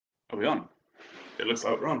Are we on? It looks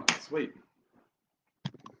like we're on. Sweet.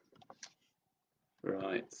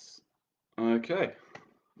 Right. Okay.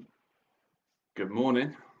 Good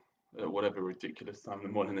morning, whatever ridiculous time in the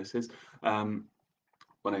morning this is. My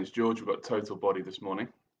name's George. We've got total body this morning.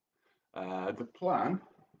 The plan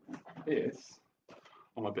is,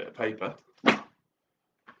 on my bit of paper,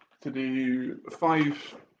 to do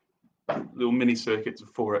 5 little mini circuits of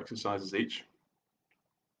 4 exercises each.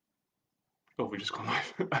 Oh, we just gone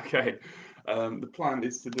live. Okay. The plan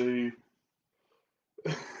is to do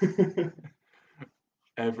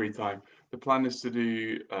every time. The plan is to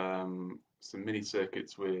do some mini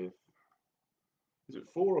circuits with, is it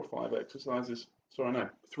 4 or 5 exercises? Sorry, no,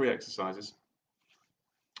 3 exercises.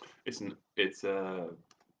 We've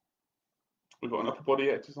got an upper body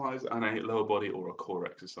exercise and a lower body or a core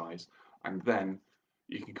exercise, and then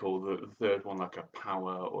you can call the third one like a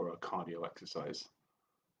power or a cardio exercise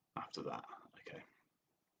after that. Okay,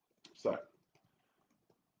 so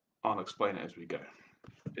I'll explain it as we go.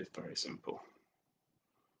 It's very simple.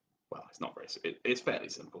 Well, it's not very. It's fairly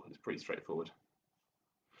simple. It's pretty straightforward.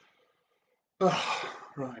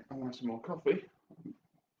 Right, I'll have some more coffee.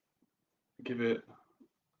 Give it.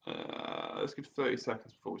 Let's give 30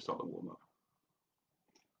 seconds before we start the warm up.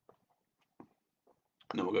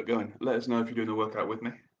 And then we'll get going. Let us know if you're doing the workout with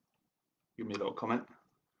me. Give me a little comment.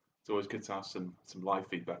 It's always good to have some live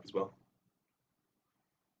feedback as well.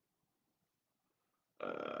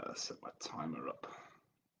 Set my timer up.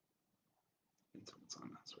 Until the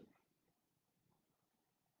time that's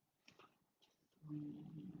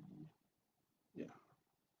yeah.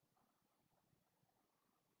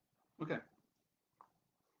 Okay.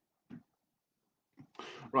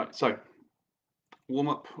 Right, so warm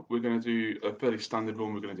up. We're going to do a fairly standard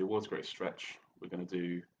one. We're going to do water great stretch. We're going to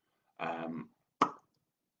do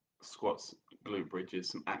squats, glute bridges,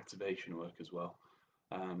 some activation work as well.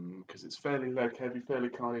 Because it's fairly leg heavy, fairly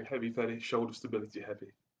cardio heavy, fairly shoulder stability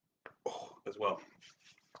heavy as well.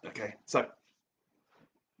 Okay, so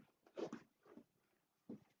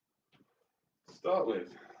start with,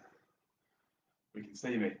 we can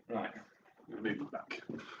see me, right, I'm going to move back.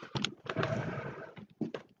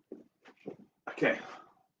 Okay,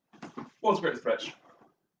 water great stretch.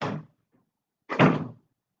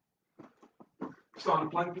 Start in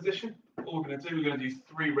plank position. All we're going to do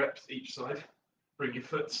 3 reps each side. Bring your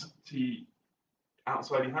foot to the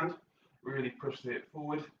outside of your hand, really push it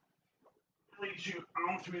forward, reach your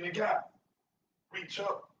arm through the gap, reach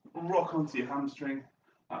up, rock onto your hamstring.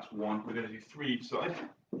 That's 1. We're going to do 3 each side.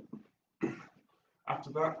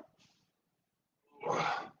 After that,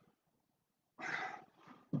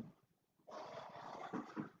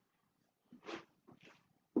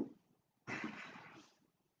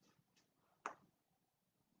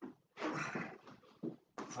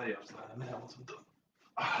 say up to that in a minute once I'm done.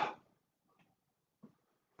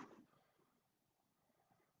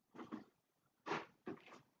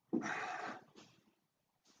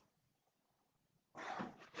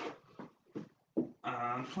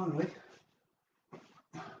 And finally,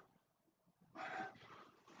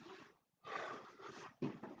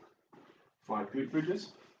 5 glute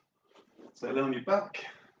bridges. So lay on your back.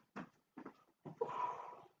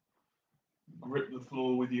 Grip the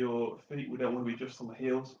floor with your feet. We don't want to be just on the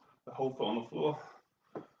heels. The whole foot on the floor.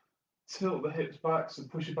 Tilt the hips back, so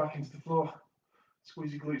push it back into the floor.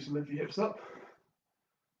 Squeeze your glutes and lift your hips up.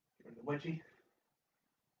 Get rid of the wedgie.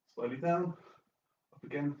 Slowly down. Up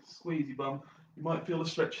again. Squeeze your bum. You might feel a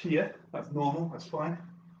stretch here. That's normal. That's fine.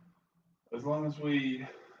 As long as we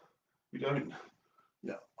don't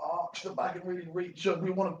arch the back and really reach up.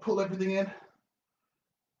 We want to pull everything in.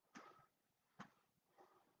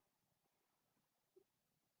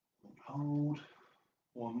 Hold.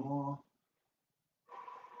 1 more.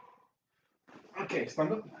 Okay,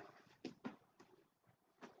 stand up.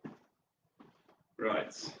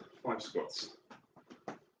 Right, 5 squats.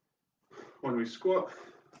 When we squat,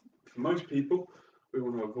 for most people, we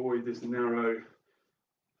want to avoid this narrow.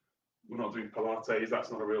 We're not doing Pilates,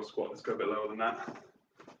 that's not a real squat. Let's go a bit lower than that.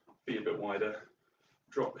 Feet a bit wider.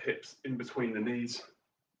 Drop the hips in between the knees.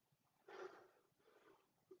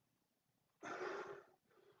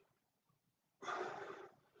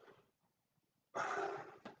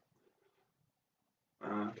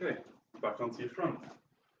 Okay, back onto your front.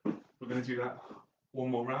 We're going to do that 1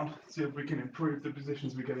 more round, see if we can improve the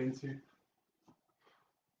positions we get into.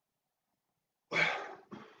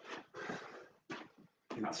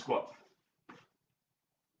 In that squat.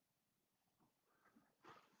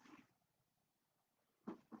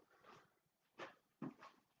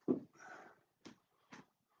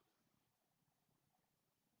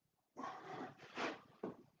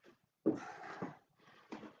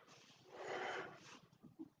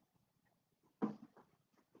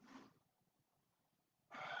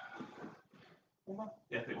 more?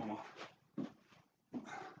 Yeah, I think one more.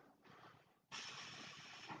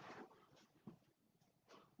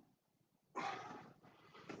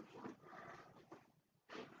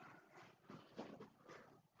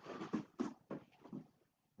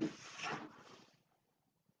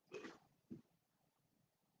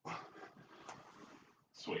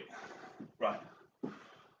 Sweet. Right.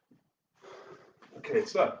 Okay,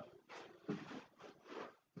 so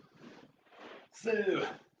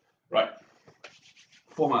right.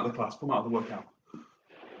 Format of the class, format of the workout.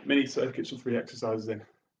 Mini circuits with 3 exercises in.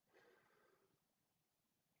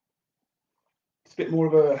 It's a bit more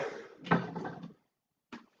of a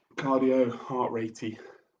cardio, heart ratey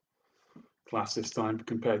class this time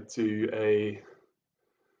compared to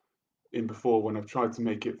in before when I've tried to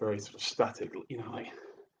make it very sort of static, you know, like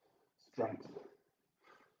strength,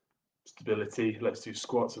 stability. Let's do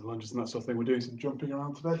squats and lunges and that sort of thing. We're doing some jumping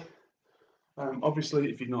around today.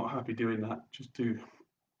 Obviously, if you're not happy doing that, just do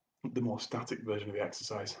the more static version of the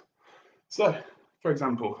exercise. So, for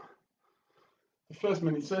example, the first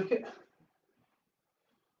mini circuit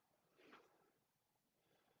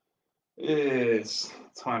is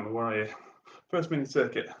timer. Where are you? First mini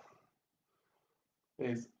circuit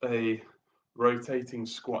is a rotating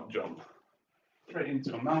squat jump straight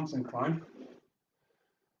into a mountain climb,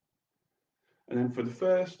 and then for the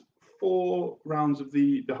first 4 rounds of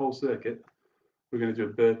the whole circuit, we're going to do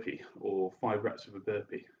a burpee or 5 reps of a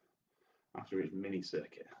burpee after each mini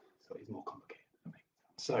circuit. So it's more complicated.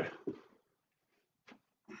 So,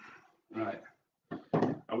 right,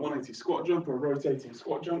 a 180 squat jump or a rotating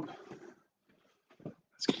squat jump.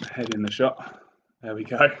 Let's get my head in the shot. There we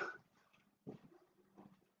go.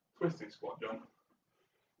 Twisting squat jump.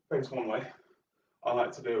 Face one way. I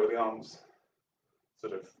like to do it with the arms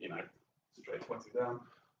sort of, you know, straight pointing down,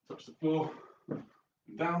 touch the floor, and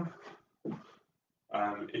down.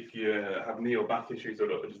 If you have knee or back issues or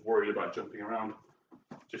are just worried about jumping around,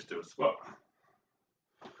 just do a squat.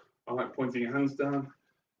 I like pointing your hands down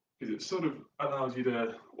because it sort of allows you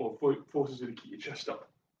to, or forces you to keep your chest up.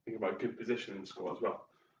 Think about good position in the squat as well.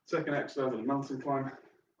 Second exercise on a mountain climb.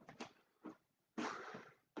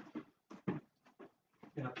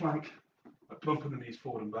 In a plank, bumping the knees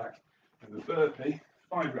forward and back. And the burpee,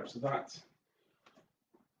 5 reps of that.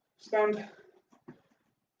 Stand.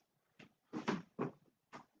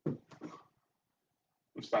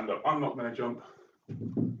 And stand up. I'm not going to jump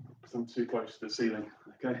because I'm too close to the ceiling.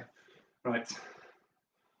 Okay, right.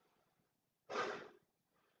 I'm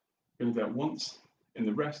going to do it once. In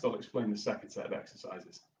the rest, I'll explain the second set of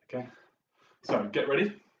exercises. Okay, so get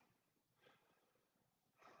ready.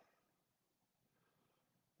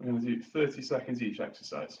 We're going to do 30 seconds each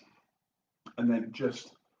exercise, and then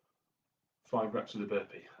just 5 reps of the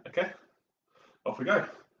burpee. Okay, off we go.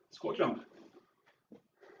 Squat jump.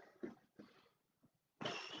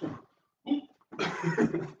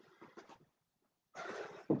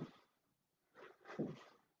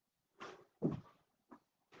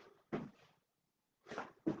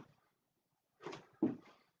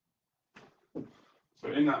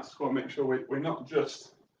 So in that squat, make sure we're not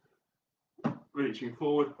just reaching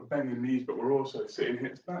forward or bending the knees, but we're also sitting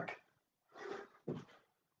hips back.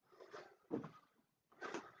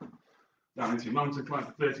 Down into your mountain climb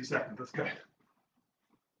for 30 seconds. Let's go.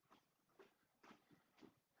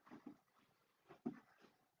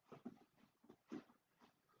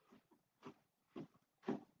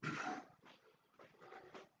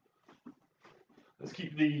 Let's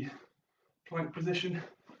keep the plank position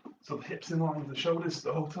so the hips in line with the shoulders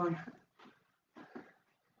the whole time.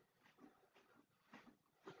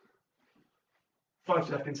 Five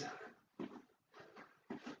seconds.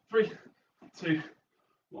 3, 2,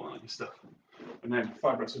 1, good stuff. And then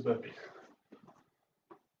 5 reps of burpee.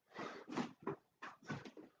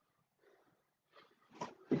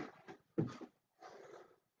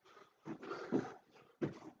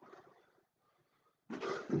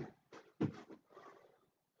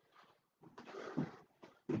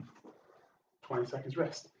 Seconds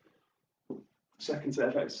rest. Second set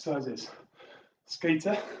of exercises.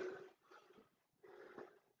 Skater.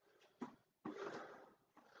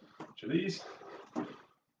 Each of these.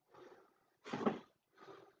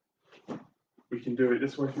 We can do it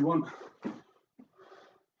this way if you want.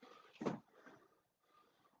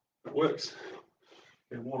 It works.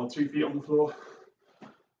 Get 1 or 2 feet on the floor.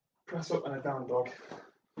 Press up and a down dog.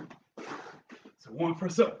 So 1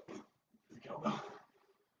 press up. Go.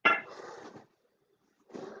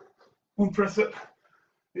 1 press up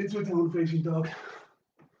into a downward facing dog.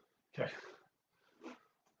 Okay.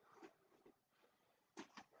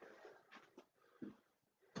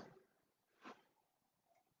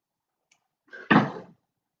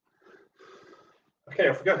 Okay,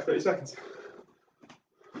 off we go, 30 seconds.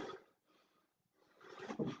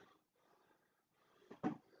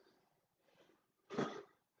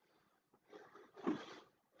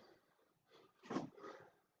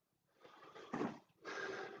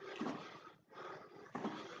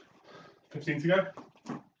 $15 to go.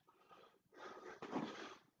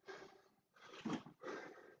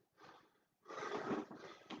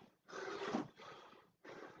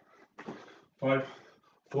 Five,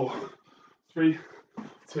 four, three,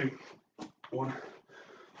 two, one.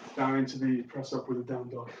 Down into the press up with a down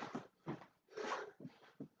dog.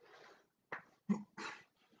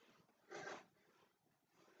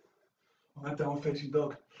 On that down facing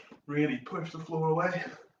dog, really push the floor away.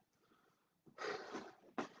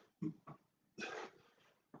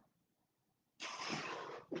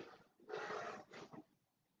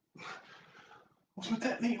 What's my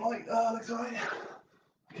technique like? Looks like.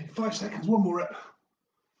 Okay, 5 seconds, one more rep.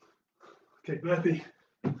 Okay, burpee.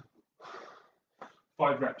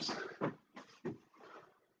 5 reps.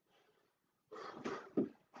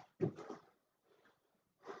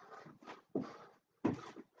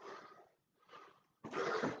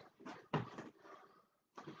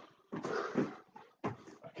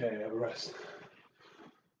 Okay, have a rest.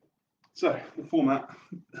 So, the format,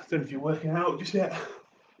 I don't know if you're working out just yet.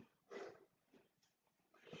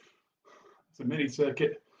 It's a mini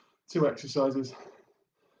circuit, 2 exercises,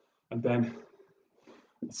 and then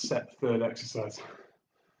a set third exercise.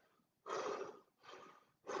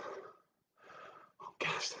 I'm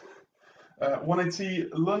gassed. 180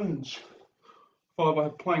 lunge, followed by a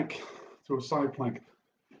plank to a side plank,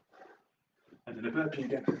 and then a burpee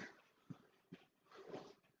again.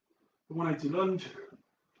 The 180 lunge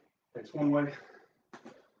takes one way.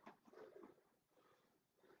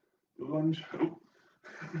 The lunge,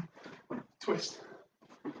 twist,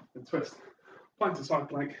 and twist. Plank to side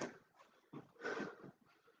plank.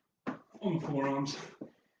 On the forearms.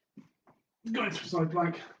 Go into a side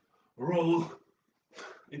plank. Roll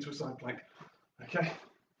into a side plank. Okay.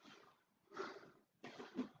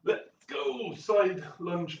 Let's go. Side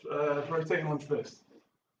lunge, rotating lunge first.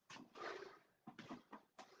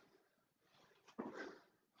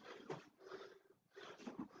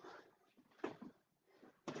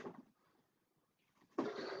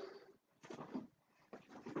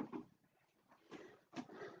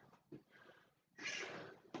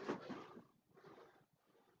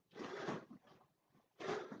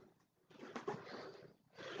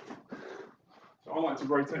 I like to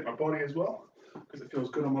rotate my body as well because it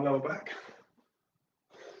feels good on my lower back.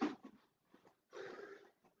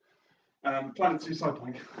 Plank to side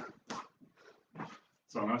plank.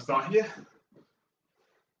 So I'm going to start here.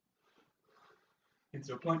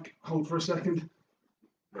 Into a plank, hold for a second,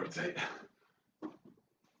 rotate.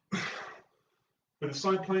 With a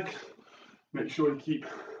side plank, make sure you keep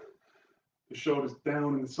the shoulders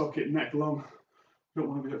down in the socket, neck long. You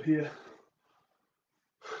don't want to be up here.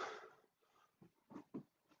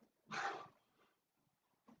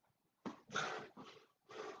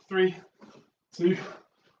 3, 2,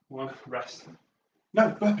 1, rest. No,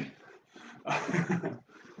 burpee. I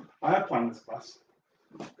had planned this class.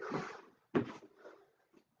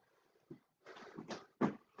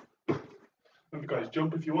 And guys,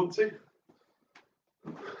 jump if you want to.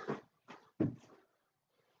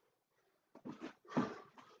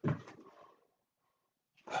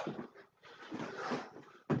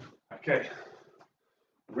 Okay,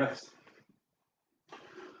 rest.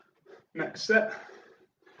 Next set.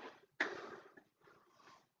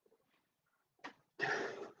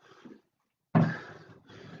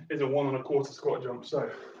 Is a 1 1/4 squat jump.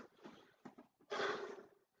 So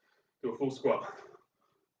do a full squat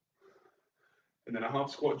and then a half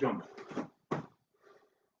squat jump.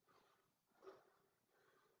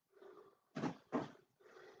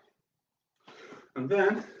 And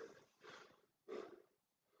then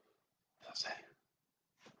that's it.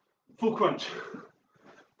 Full crunch.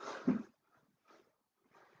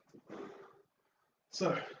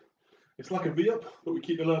 So it's like a V up, but we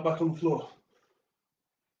keep the lower back on the floor.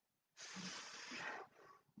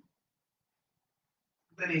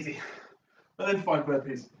 Then easy. And then 5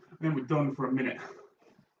 burpees. And then we're done for a minute.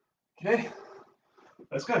 Okay,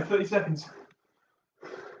 let's go. 30 seconds.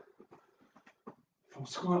 Full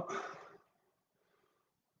squat.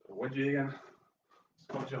 Wedgie again.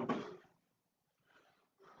 Squat jump.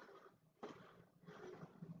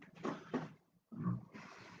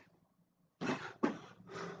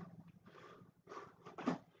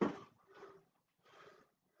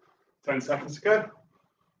 Ten seconds to go.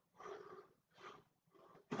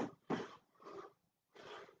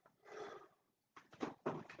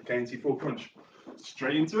 Okay, into your full crunch.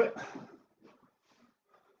 Straight into it.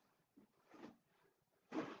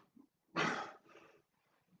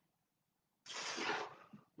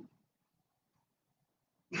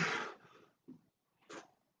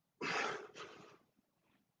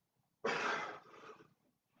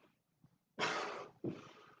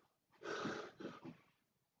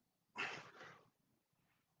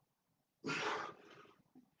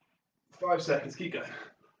 5 seconds, keep going.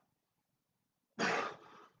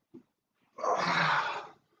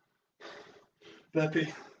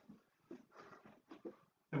 Burpee.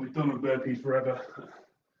 And we've done with burpees forever.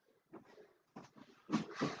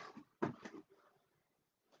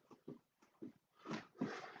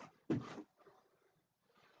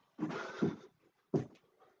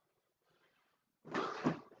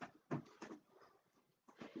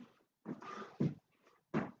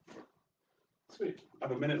 Sweet.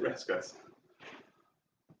 Have a minute rest, guys.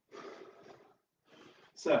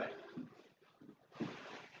 So,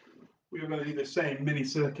 we are going to do the same mini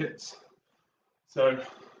circuits. So,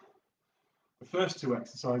 the first two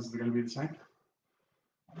exercises are going to be the same.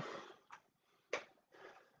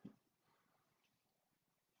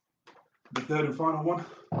 The third and final one,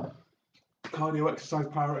 cardio exercise,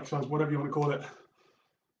 power exercise, whatever you want to call it,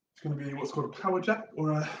 it's going to be what's called a power jack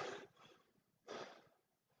or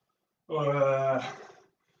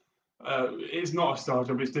it's not a star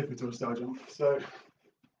jump, it's different to a star jump. So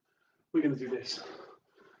we're going to do this.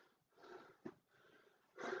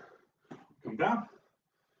 Come down,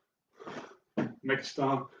 make a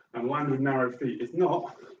star and land with narrow feet. If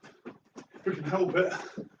not, if we can help it,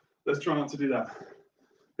 let's try not to do that.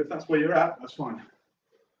 If that's where you're at, that's fine.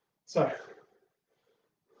 So,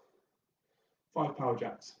 5 power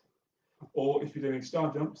jacks. Or if you're doing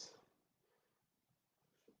star jumps,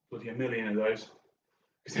 bloody a million of those,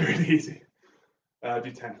 because they're really easy.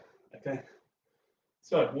 Do 10, okay?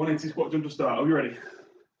 So, 180 squat jump to start. Are we ready?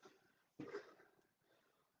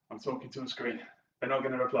 I'm talking to a screen. They're not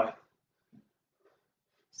going to reply.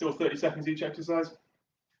 Still 30 seconds each exercise.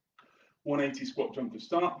 180 squat jump to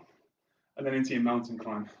start, and then into your mountain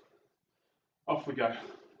climb. Off we go.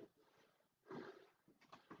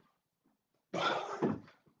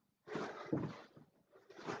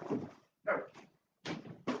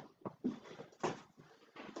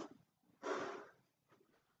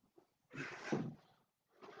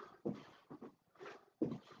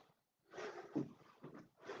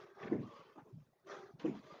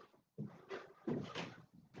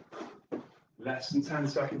 10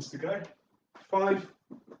 seconds to go. 5,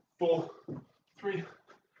 4, 3,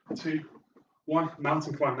 2, 1.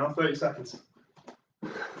 Mountain climb now, 30 seconds.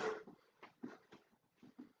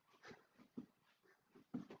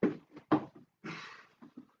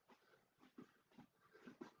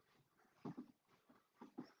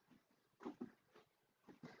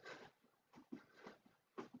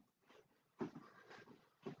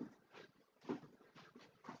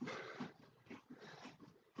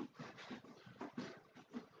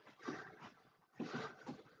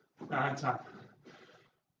 And time.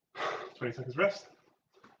 20 seconds rest.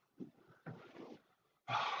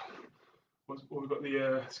 We've got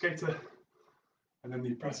the skater and then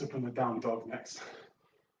the press up and the down dog next.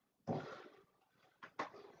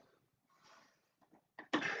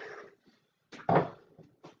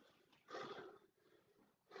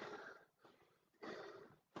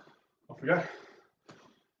 Off we go.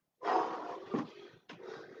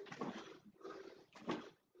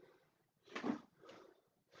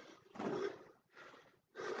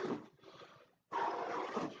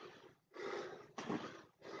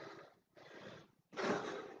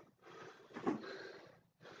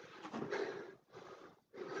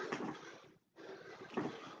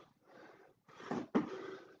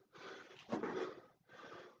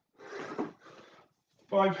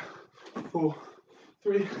 Five, 4,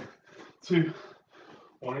 3, 2,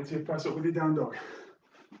 1. Into press up with your down dog.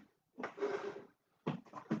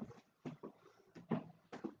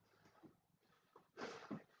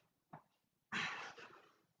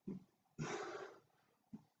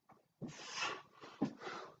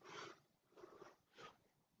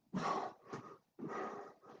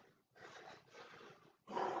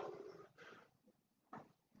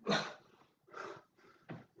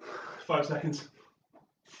 Five seconds.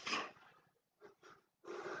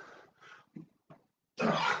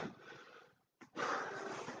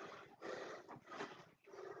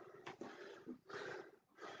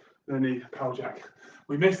 Then the power jack.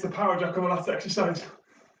 We missed the power jack on the last exercise,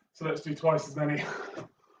 so let's do twice as many.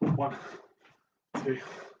 1, 2,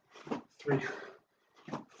 3,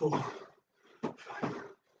 4, 5.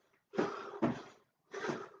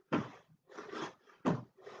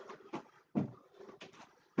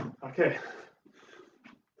 Okay.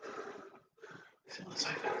 Sit on the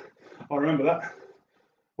sofa. I'll remember that.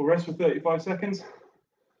 We'll rest for 35 seconds.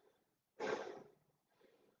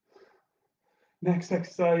 Next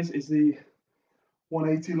exercise is the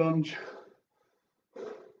 180 lunge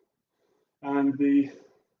and the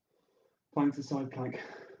plank to side plank.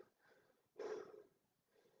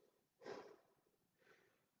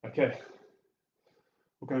 Okay,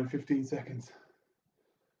 We're going 15 seconds.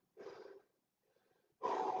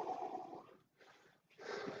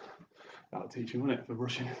 That'll teach you, won't it, for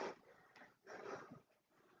rushing.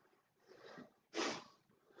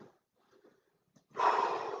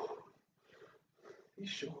 These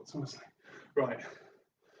shorts, honestly. Right.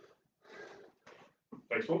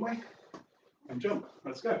 Face one way and jump.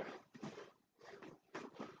 Let's go.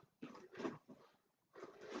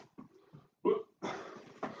 Whoop.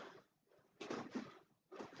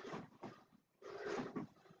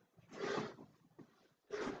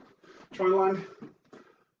 Try and land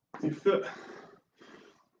your foot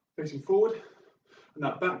facing forward and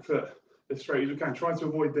that back foot as straight as you can. Try to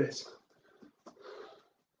avoid this.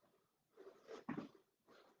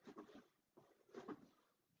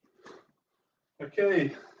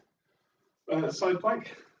 Okay, side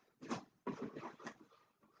plank.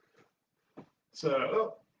 So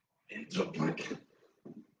up, into a plank,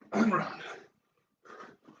 and round.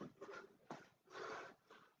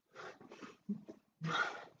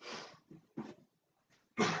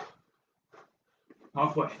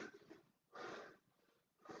 Halfway.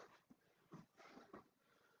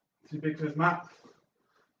 Too big for this mat.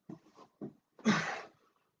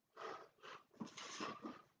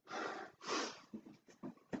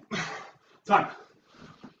 Time.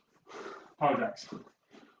 Power jacks.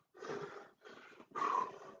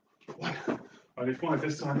 One. Only 5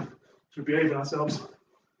 this time. Should be behaving ourselves.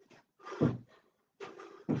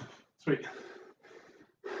 Sweet.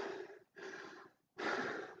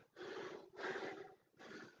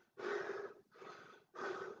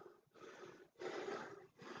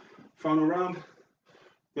 Final round,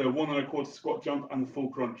 the 1 1/4 squat jump and the full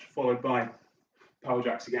crunch, followed by power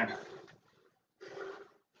jacks again.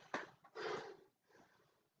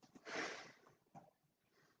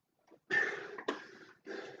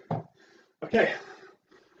 Okay,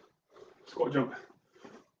 squat jump.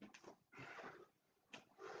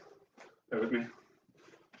 Bear with me.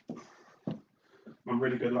 I'm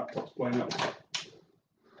really good, laptop's blowing up.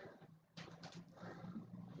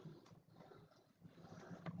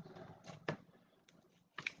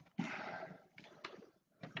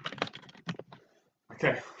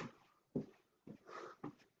 Okay,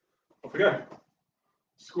 off we go.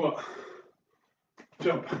 Squat,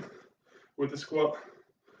 jump. With the squat,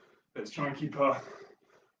 let's try and keep our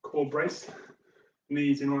core braced,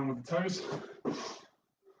 knees in line with the toes.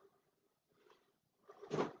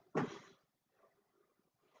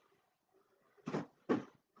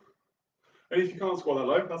 And if you can't squat that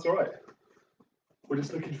low, that's all right. We're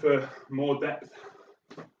just looking for more depth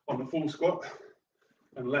on the full squat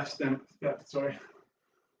and less depth,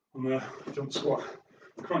 on the jump squat.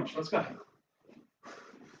 Crunch, let's go.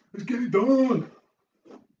 Let's get it done.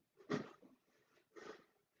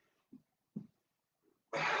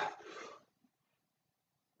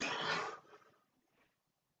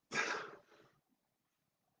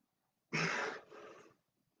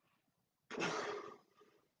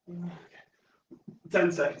 Okay.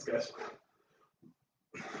 10 seconds, guys.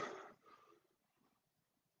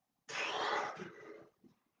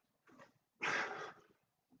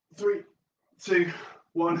 3, 2,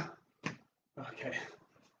 1. Okay.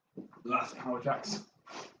 Last power jacks.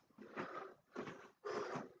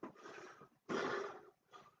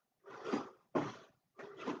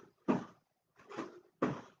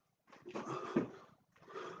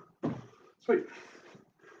 Sweet.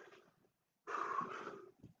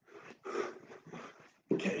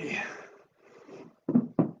 Okay.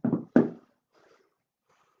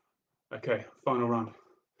 Okay, final round.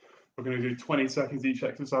 We're going to do 20 seconds each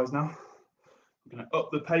exercise now. We're going to up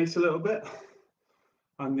the pace a little bit.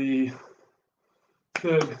 And the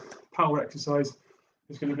third power exercise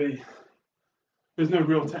is going to be, there's no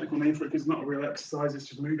real technical name for it because it's not a real exercise, it's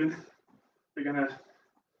just moving. We're going to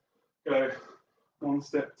go 1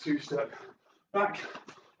 step, 2 step back,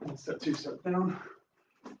 1 step, 2 step down.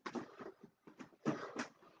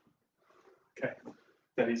 Okay,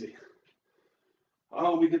 dead easy.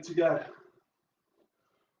 Are we good to go?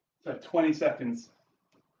 So 20 seconds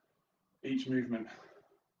each movement.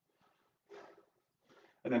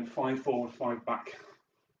 And then 5 forward, 5 back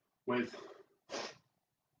with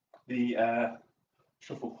the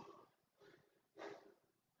shuffle.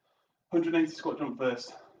 180 squat jump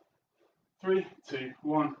first. 3, 2,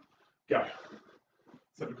 1, go.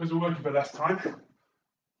 So because we're working for less time,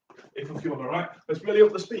 if we feel all right, let's really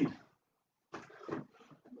up the speed,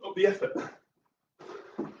 up the effort.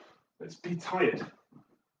 Let's be tired.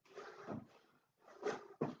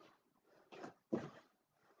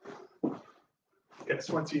 Get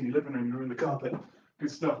sweaty in your living room, you're in the carpet. Good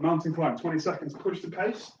stuff. Mountain climb, 20 seconds, push the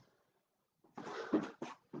pace.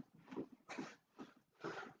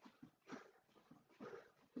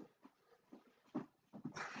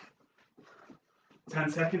 10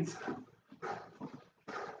 seconds.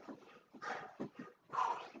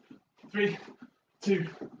 3, 2,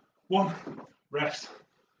 1, rest.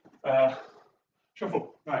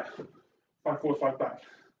 Shuffle, right, 5 forward, 5 back.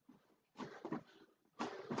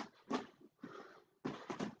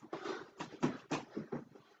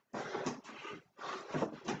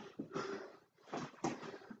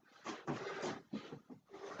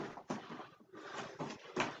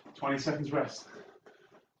 Seconds rest.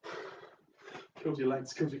 Kills your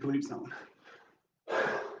legs, kills your glutes, that one.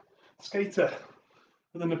 Skater,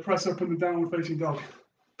 and then the press up and the downward facing dog.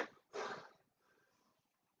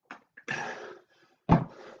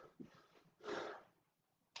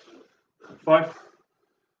 5,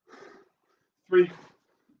 3,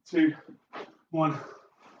 2, 1,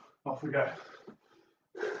 off we go.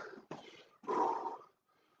 Try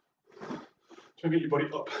and get your body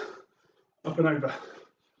up and over.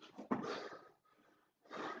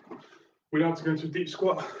 We now have to go into a deep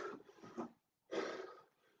squat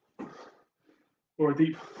or a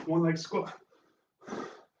deep one leg squat.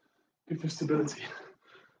 Good for stability.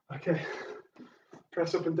 Okay,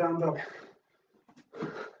 press up and down dog.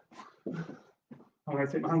 I'm going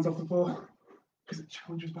to take my hands off the floor because it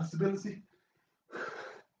challenges my stability.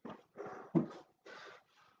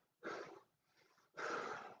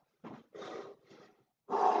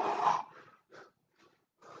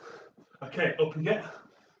 Okay, up and get.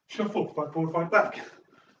 Shuffle, 5 forward, 5 back.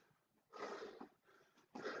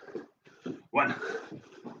 1,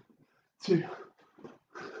 2,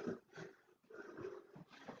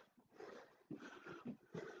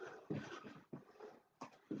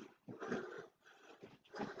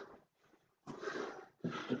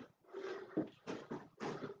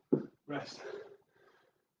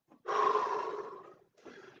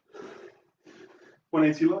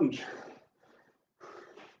 180 lunge.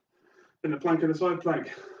 Then a plank and a side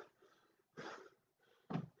plank.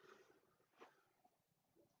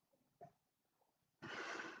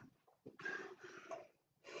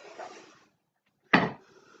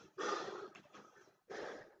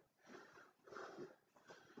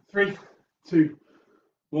 Three, 2,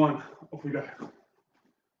 1, off we go.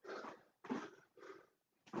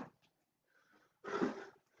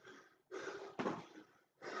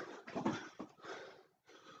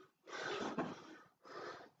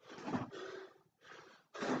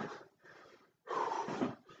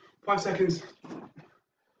 Five seconds.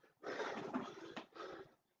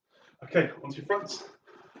 Okay, onto your fronts.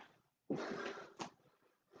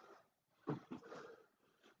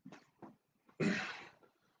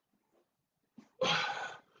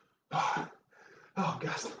 Oh,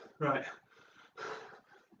 gas. Right.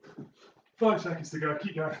 5 seconds to go.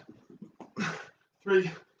 Keep going.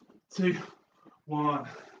 3, 2, 1.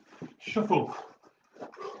 Shuffle.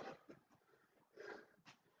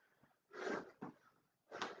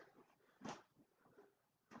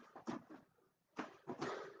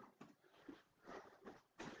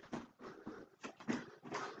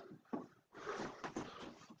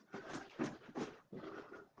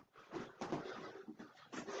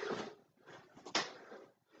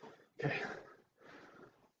 Okay.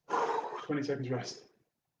 20 seconds rest.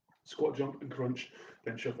 Squat, jump, and crunch,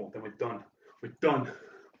 then shuffle. Then we're done. We're done.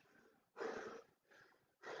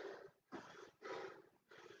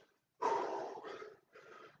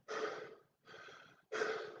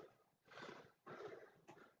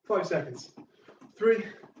 Five seconds. 3,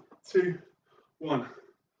 2, 1.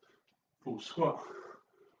 Full squat,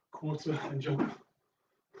 quarter, and jump.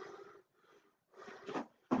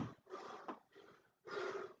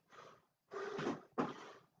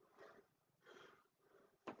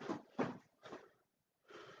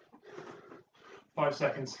 Five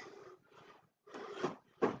seconds.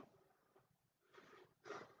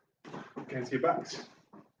 Get into your backs.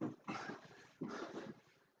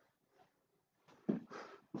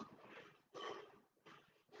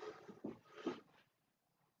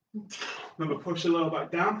 Remember, push the lower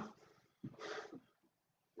back down.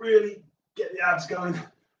 Really get the abs going.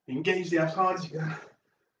 Engage the abs hard as you can.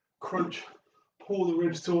 Crunch. Pull the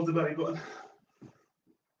ribs towards the belly button.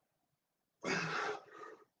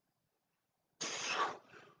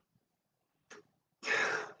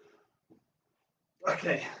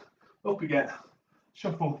 Okay, up again.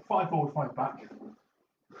 Shuffle, 5 forward, 5 back.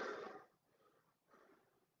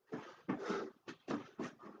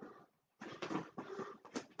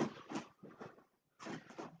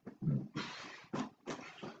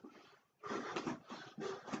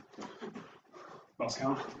 Last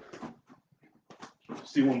count.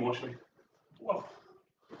 Just do one more, shall we? Whoa.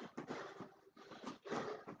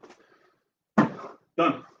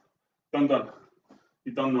 Done. Done, done.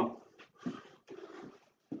 You're done now.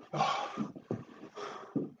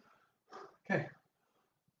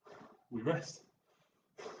 we rest.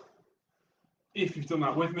 If you've done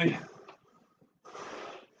that with me,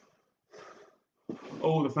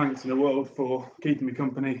 all the thanks in the world for keeping me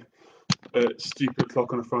company at stupid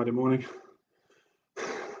o'clock on a Friday morning.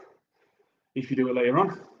 If you do it later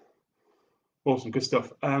on, awesome, good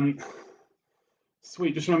stuff.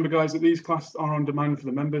 Sweet, just remember guys that these classes are on demand for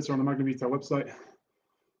the members or on the Magnum Vitae website.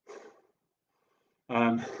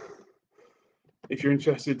 If you're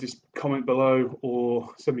interested, just comment below or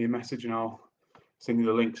send me a message and I'll send you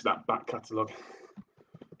the link to that back catalogue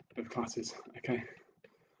of classes, okay?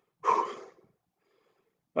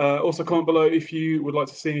 Also comment below if you would like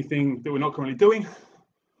to see anything that we're not currently doing,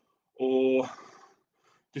 or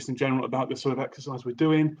just in general about the sort of exercise we're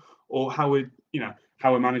doing, or how we're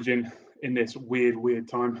managing in this weird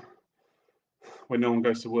time when no one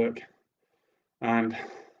goes to work and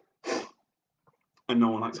no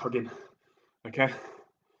one likes hugging. Okay.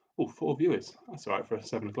 Oh, 4 viewers. That's all right for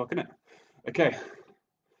 7 o'clock, isn't it? Okay.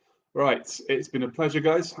 Right. It's been a pleasure,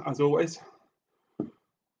 guys, as always.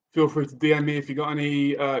 Feel free to DM me if you got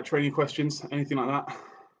any training questions, anything like that.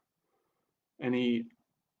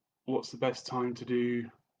 What's the best time to do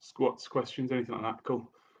squats questions, anything like that. Cool.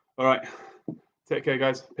 All right. Take care,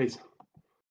 guys. Peace.